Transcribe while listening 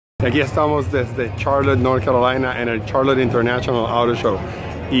Aquí estamos desde Charlotte, North Carolina, en el Charlotte International Auto Show.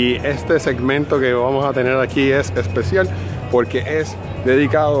 Y este segmento que vamos a tener aquí es especial porque es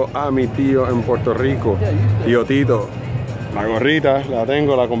dedicado a mi tío en Puerto Rico, tío Tito. La gorrita la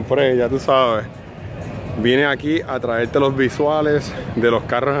tengo, la compré, ya tú sabes. Vine aquí a traerte los visuales de los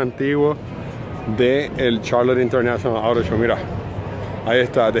carros antiguos del Charlotte International Auto Show. Mira, ahí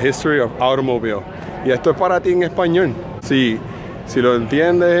está, The History of Automobile. Y esto es para ti en español. Si lo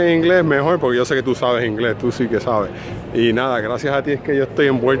entiendes en inglés, mejor, porque yo sé que tú sabes inglés, tú sí que sabes. Y nada, gracias a ti es que yo estoy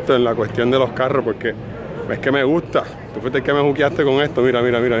envuelto en la cuestión de los carros, porque es que me gusta. Tú fuiste el que me juqueaste con esto, mira.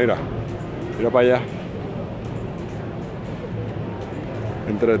 Mira para allá.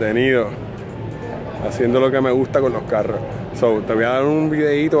 Entretenido. Haciendo lo que me gusta con los carros. Te voy a dar un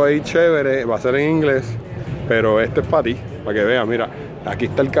videito ahí chévere, va a ser en inglés, pero este es para ti, para que veas. Mira, aquí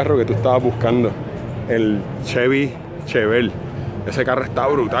está el carro que tú estabas buscando, el Chevy Chevelle. Ese carro está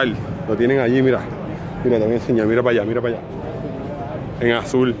brutal, lo tienen allí, mira, te voy a enseñar, mira para allá, en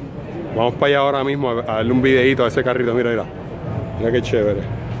azul. Vamos para allá ahora mismo a darle un videito a ese carrito, mira qué chévere.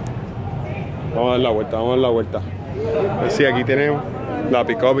 Vamos a dar la vuelta. Sí, aquí tenemos la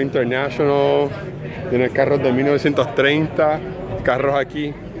Pickup International, tiene carros de 1930, carros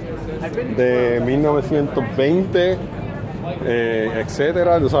aquí de 1920,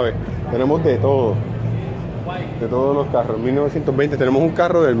 etcétera, tú sabes, tenemos de todo. De todos los carros, 1920, tenemos un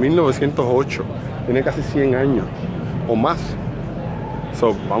carro del 1908, tiene casi 100 años o más.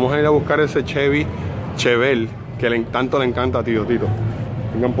 Vamos a ir a buscar ese Chevy Chevelle que tanto le encanta a tío Tito.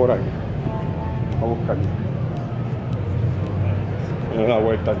 Vengan por ahí, vamos a buscarlo. Vamos a dar la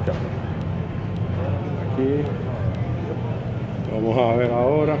vuelta al carro. Aquí, vamos a ver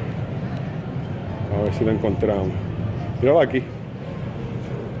ahora, a ver si lo encontramos. Míralo aquí,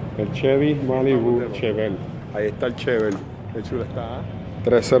 el Chevy Malibu Chevelle. Ahí está el Chevelle, qué chulo está.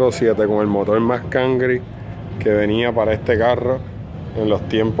 307 con el motor más cangri que venía para este carro en los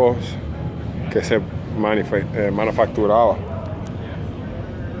tiempos que se manufacturaba.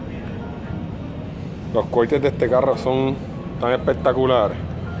 Los cortes de este carro son tan espectaculares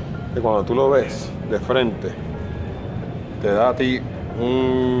que cuando tú lo ves de frente te da a ti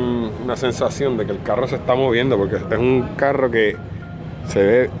una sensación de que el carro se está moviendo, porque es un carro que se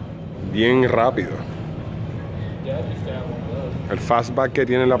ve bien rápido. El fastback que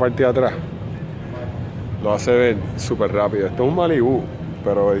tiene en la parte de atrás lo hace ver súper rápido. Esto es un Malibu,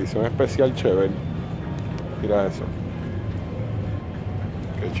 pero edición especial Chevelle. Mira eso.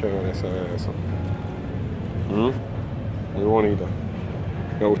 Qué chévere se ve eso. Muy bonito.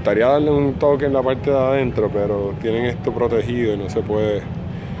 Me gustaría darle un toque en la parte de adentro, pero tienen esto protegido y no se puede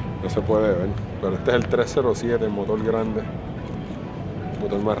ver. Pero este es el 307, el motor grande, el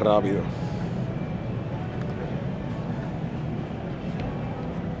motor más rápido.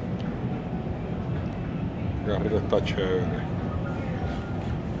 El carrito está chévere.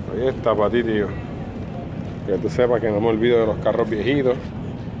 Ahí está para ti, tío. Que tú sepas que no me olvido de los carros viejitos.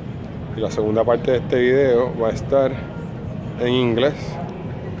 Y la segunda parte de este video va a estar en inglés.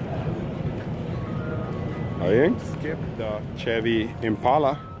 ¿Está bien? Skip the Chevy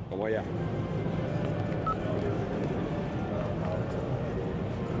Impala. Vamos allá.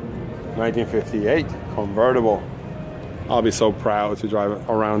 ...1958 convertible. I'll be so proud to drive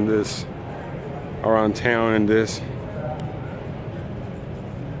around town in this.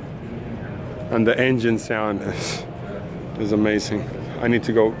 And the engine sound is amazing. I need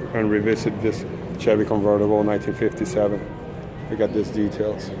to go and revisit this Chevy convertible 1957. We got these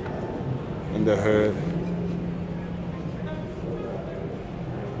details and the hood.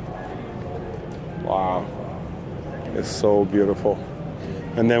 Wow, it's so beautiful.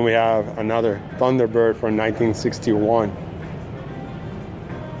 And then we have another Thunderbird from 1961.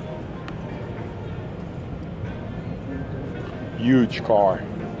 Huge car.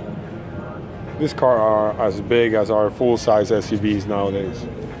 These cars are as big as our full-size SUVs nowadays.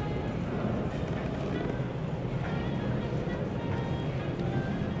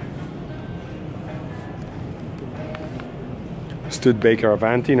 Studebaker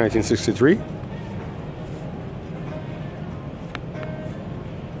Avanti, 1963.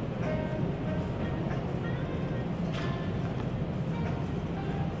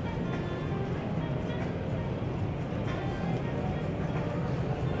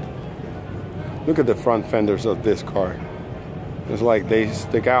 Look at the front fenders of this car. It's like they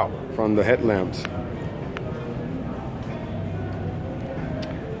stick out from the headlamps.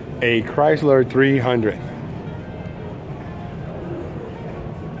 A Chrysler 300.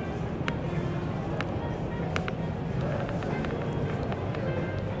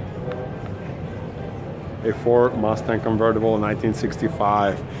 a Ford Mustang convertible in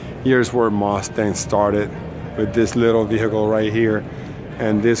 1965. Here's where Mustang started, with this little vehicle right here.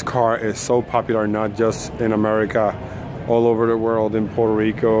 And this car is so popular, not just in America, all over the world, in Puerto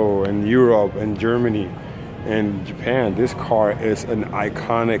Rico, and Europe, and Germany, and Japan. This car is an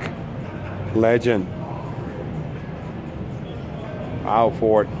iconic legend. Wow,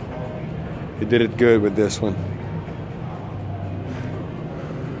 Ford. You did it good with this one.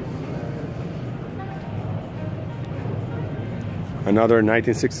 Another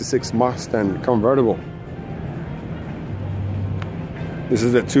 1966 Mustang convertible. This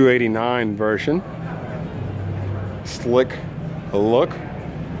is the 289 version. Slick look.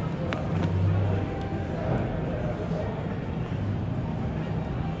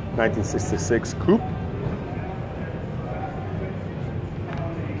 (1966) coupe.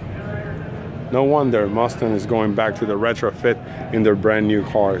 No wonder Mustang is going back to the retrofit in their brand new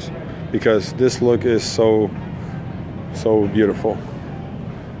cars, because this look is so beautiful.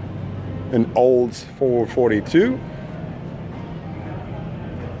 An Olds 442.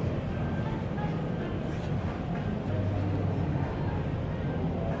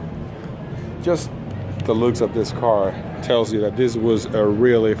 Just the looks of this car tells you that this was a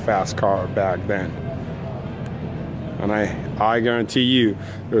really fast car back then. And I guarantee you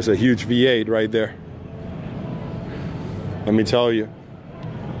there's a huge V8 right there. Let me tell you.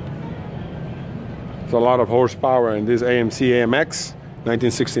 There's a lot of horsepower in this AMC AMX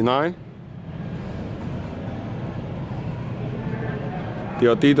 1969.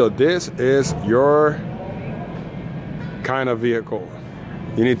 Tito, this is your kind of vehicle.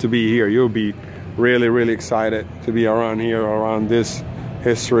 You need to be here. You'll be really excited to be around here, around this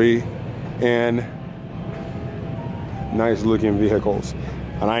history and nice looking vehicles.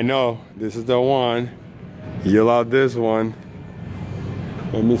 And I know this is the one. You love this one.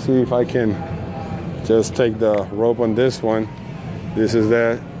 Let me see if I can just take the rope on this one. This is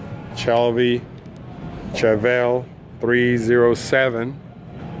the Chevelle 307.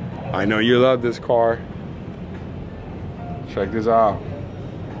 I know you love this car. Check this out.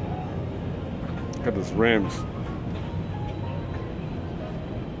 Look at these rims.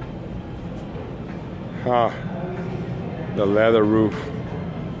 The leather roof.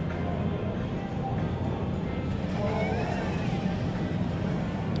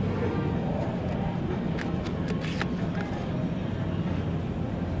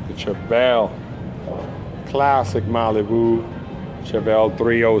 The Chevelle Classic Malibu Chevelle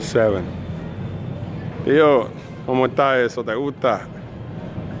 307. Tío, ¿cómo está eso? ¿Te gusta?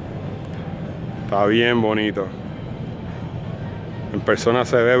 Está bien bonito. En persona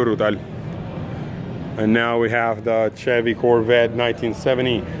se ve brutal. And now we have the Chevy Corvette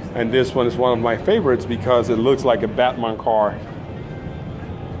 1970. And this one is one of my favorites because it looks like a Batman car.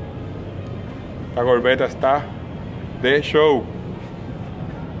 La Corvette está de show.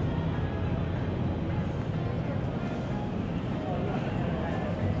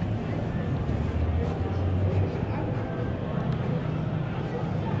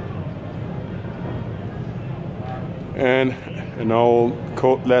 And an old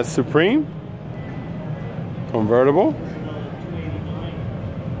Cutlass Supreme convertible.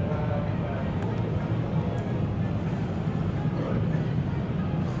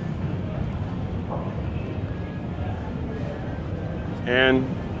 And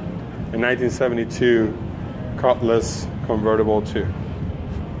a 1972 Cutlass convertible too.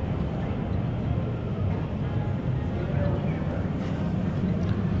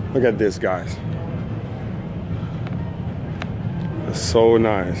 Look at this, guys. It's so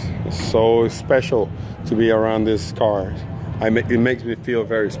nice. It's so special to be around these cars. It makes me feel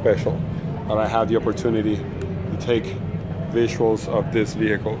very special that I have the opportunity to take visuals of these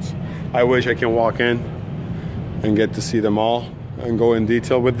vehicles. I wish I can walk in and get to see them all and go in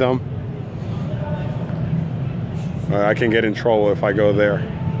detail with them. I can get in trouble if I go there.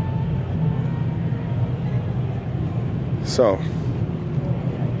 So,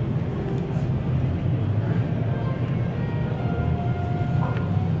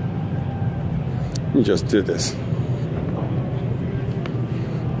 let me just do this.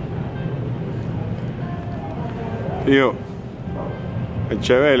 Tío, el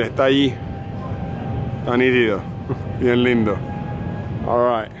Chevelle está allí. Está nítido. Bien lindo. All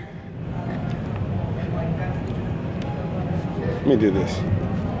right. Let me do this.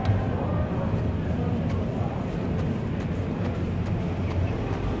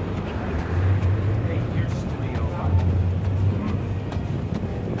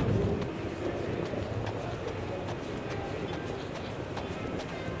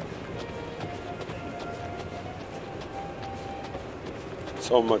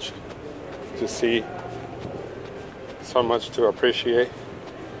 So much to see so much to appreciate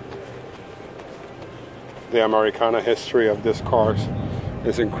the Americana history of these cars.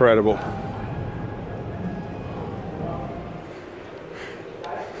 It's incredible.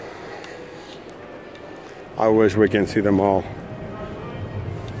 I wish we can see them all.